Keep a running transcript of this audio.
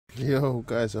Yo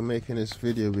guys, I'm making this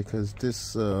video because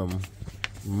this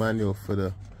manual for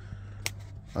the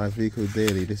Iveco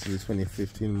Daily, this is a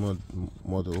 2015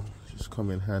 model, just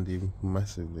come in handy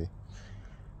massively.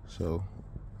 So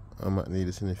I might need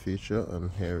this in the future, and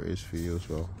here it is for you as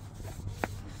well.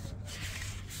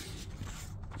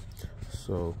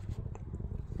 So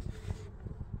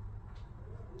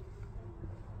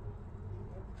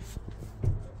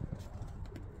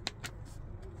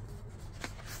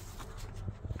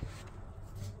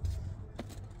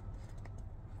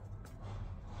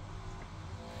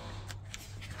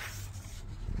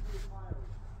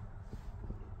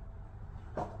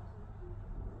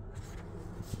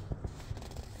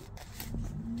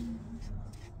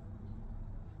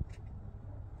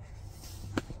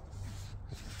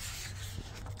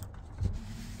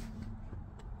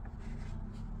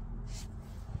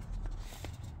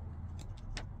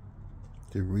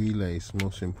the relays,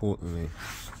 most importantly.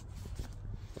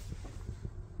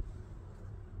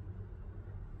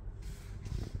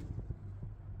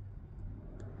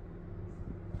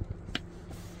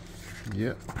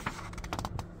 Yep.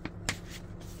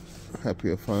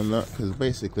 Happy I found that, because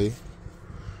basically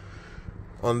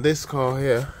on this car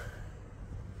here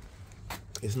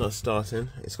it's not starting.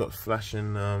 It's got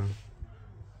flashing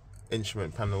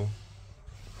instrument panel,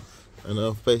 and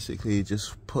I've basically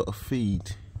just put a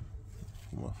feed,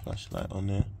 my flashlight on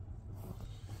there.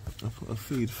 I put a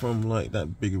feed from like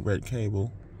that big red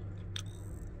cable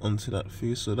onto that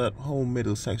fuse, so that whole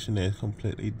middle section there is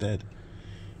completely dead,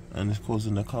 and it's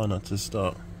causing the car not to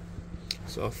start.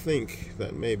 So I think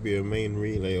that maybe a main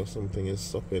relay or something is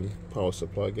stopping power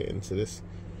supply getting to this.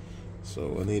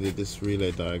 So I needed this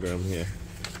relay diagram here,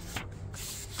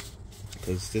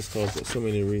 because this car's got so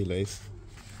many relays.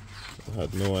 I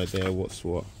had no idea what's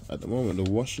what. At the moment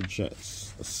the washer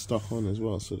jets are stuck on as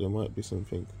well, so there might be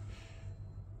something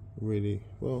really,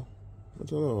 well, I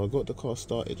don't know. I got the car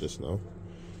started just now.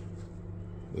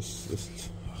 Let's see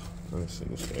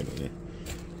what's going on here.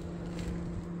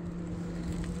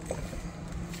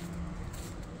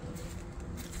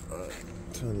 Alright,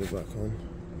 turn it back on.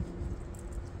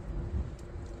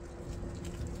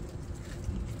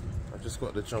 I just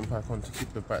got the jump pack on to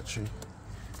keep the battery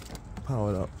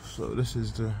powered up. So this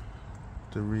is the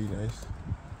relays.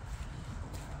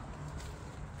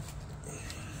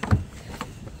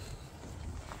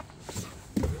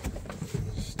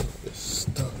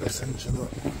 Start this engine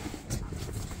up.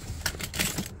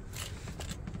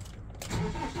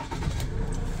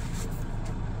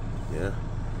 Yeah,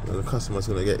 well, the customer's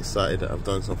gonna get excited that I've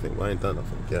done something, but I ain't done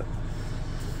nothing yet.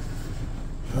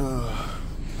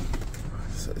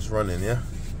 So it's running, yeah.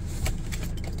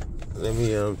 Let me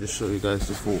just show you guys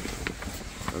the fault.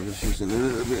 I'm just using a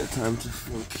little bit of time to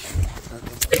think.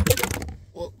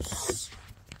 Whoops.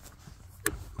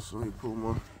 So let me pull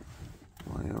my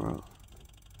wire out.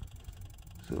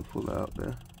 So I'll pull it out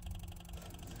there.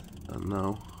 And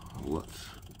now, what?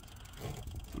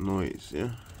 Noise,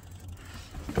 yeah?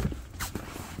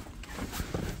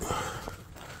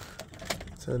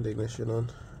 Turn the ignition on.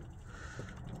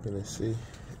 You're gonna see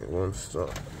it won't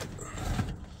start.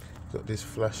 Got these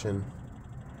flashing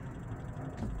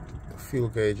fuel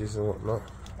gauges and whatnot,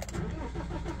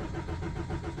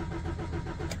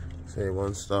 so it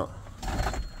won't start.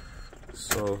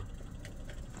 So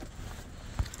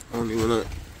only when I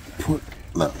put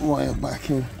that wire back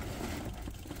in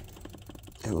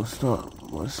it will start.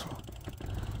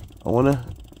 I want to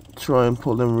try and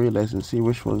pull them relays and see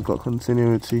which one's got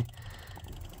continuity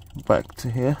back to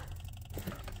here,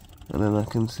 and then I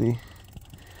can see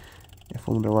if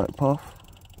I'm on the right path.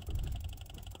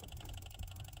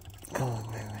 Come on,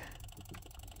 baby.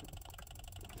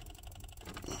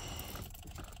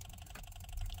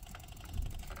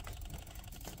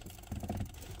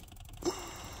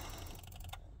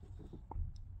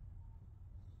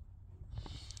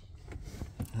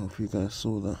 I hope you guys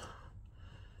saw that.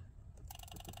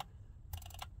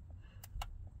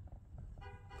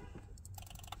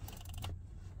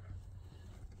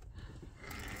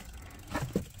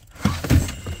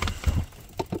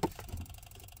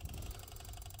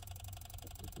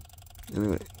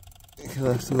 Anyway, I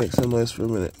have to make some noise for a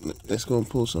minute. Let's go and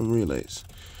pull some relays,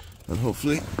 and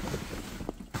hopefully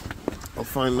I'll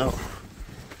find out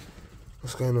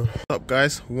what's going on. What's up,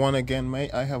 guys? One again,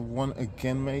 mate. I have one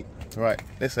again, mate. Right,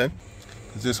 listen.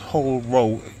 This whole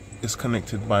row is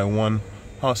connected by one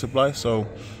power supply, so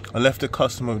I left the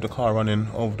customer with the car running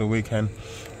over the weekend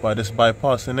by just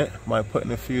bypassing it, by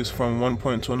putting a fuse from one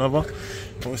point to another.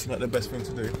 Obviously not the best thing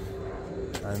to do.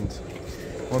 And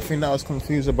one thing that I was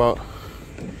confused about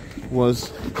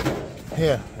was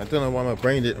here. I don't know why my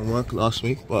brain didn't work last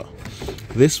week, but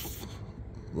this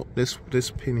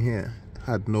this pin here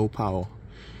had no power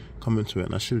coming to it,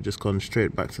 and I should have just gone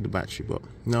straight back to the battery, but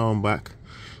now I'm back,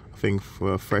 I think,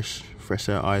 for fresh set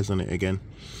of eyes on it again.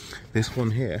 This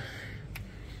one here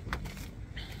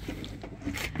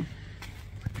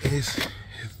is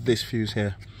this fuse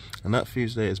here, and that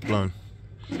fuse there is blown.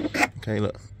 Okay,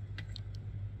 look,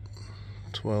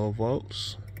 12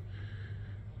 volts,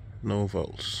 no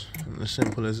volts, and as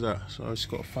simple as that. So I just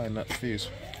got to find that fuse,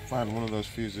 find one of those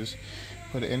fuses,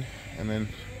 put it in, and then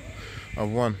I've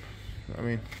won. I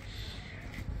mean,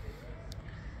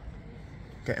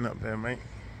 getting up there, mate.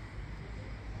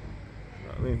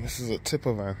 I mean, this is a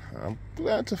tipper van. I'm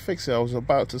glad to fix it. I was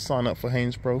about to sign up for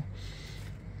Haynes Pro,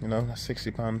 you know, that's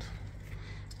 £60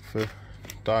 for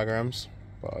diagrams,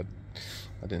 but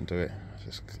I didn't do it.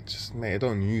 Just mate, I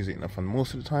don't use it enough, and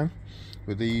most of the time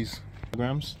with these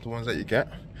diagrams, the ones that you get,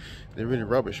 they're really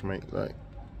rubbish, mate. Like,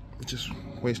 just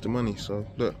waste of money. So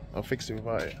look, I'll fix it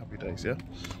without it. Happy days, yeah.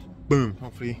 Boom.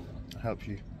 Hopefully I help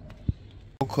you.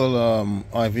 Local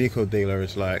Iveco dealer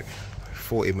is like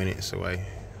 40 minutes away,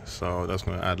 so that's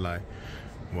gonna add like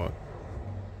what,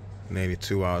 nearly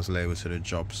 2 hours later to the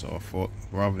job. So I thought,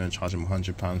 rather than charging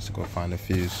 £100 to go find a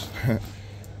fuse,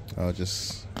 I'll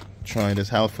just try this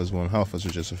Halfers one. Halfers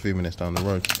was just a few minutes down the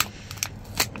road.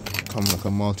 Come like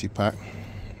a multi-pack.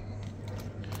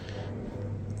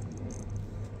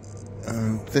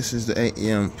 And this is the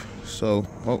 80 amp, so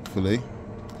hopefully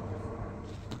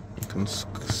I can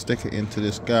stick it into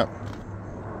this gap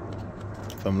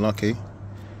if I'm lucky.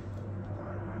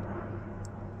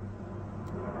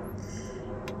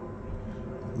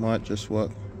 It might just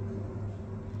work.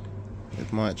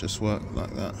 It might just work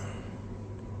like that.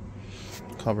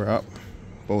 Cover it up,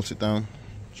 bolt it down,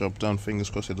 job done. Fingers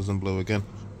crossed it doesn't blow again.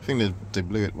 I think they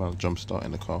blew it while jump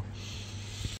starting the car.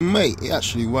 Mate, it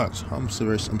actually worked. I'm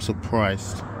serious. I'm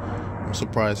surprised.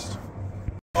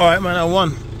 Alright, man, I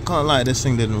won. Can't lie, this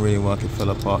thing didn't really work. It fell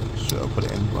apart. Should have put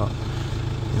it in, but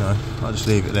you know, I'll just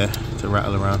leave it there to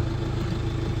rattle around.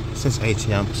 It says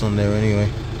 80 amps on there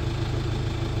anyway.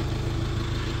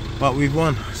 But we've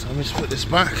won. So let me just put this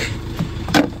back.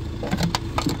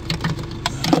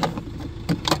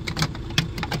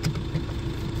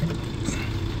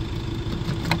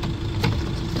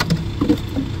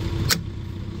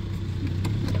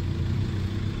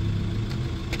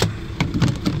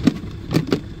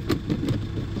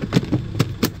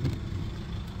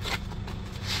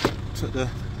 Took the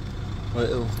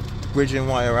little bridging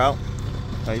wire out.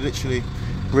 I literally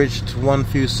bridged one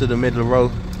fuse to the middle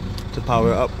row to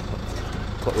power it up.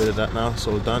 Got rid of that now, it's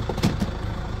all done.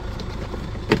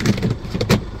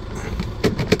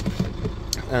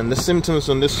 And the symptoms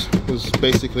on this was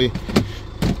basically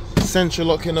central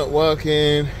locking not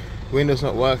working, windows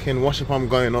not working, washer pump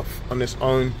going off on its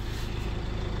own.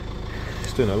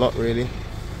 It's doing a lot really.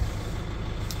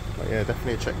 But yeah,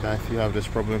 definitely check that if you have this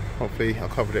problem. Hopefully I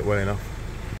covered it well enough.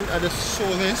 I just saw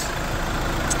this,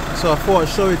 so I thought I'd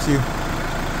show it to you.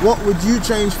 What would you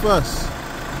change first?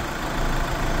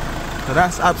 Now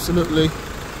that's absolutely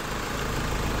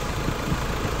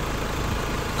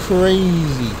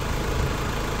crazy.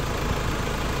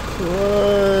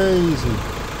 Crazy.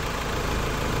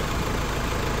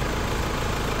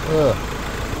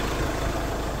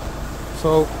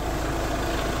 So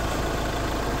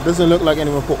it doesn't look like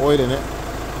anyone put oil in it,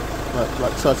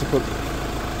 like tried to put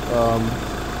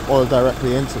oil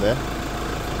directly into there.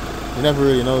 You never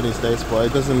really know these days, but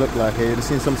it doesn't look like it. You've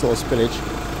seen some sort of spillage,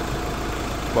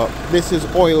 but this is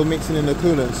oil mixing in the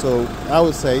coolant, so I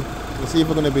would say it's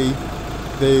either going to be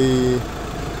the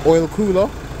oil cooler,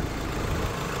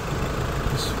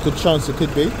 there's a good chance it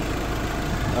could be,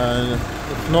 and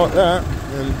if not that,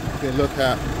 then you can look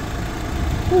at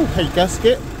head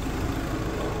gasket.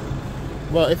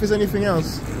 But if there's anything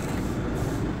else,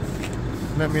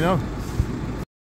 let me know.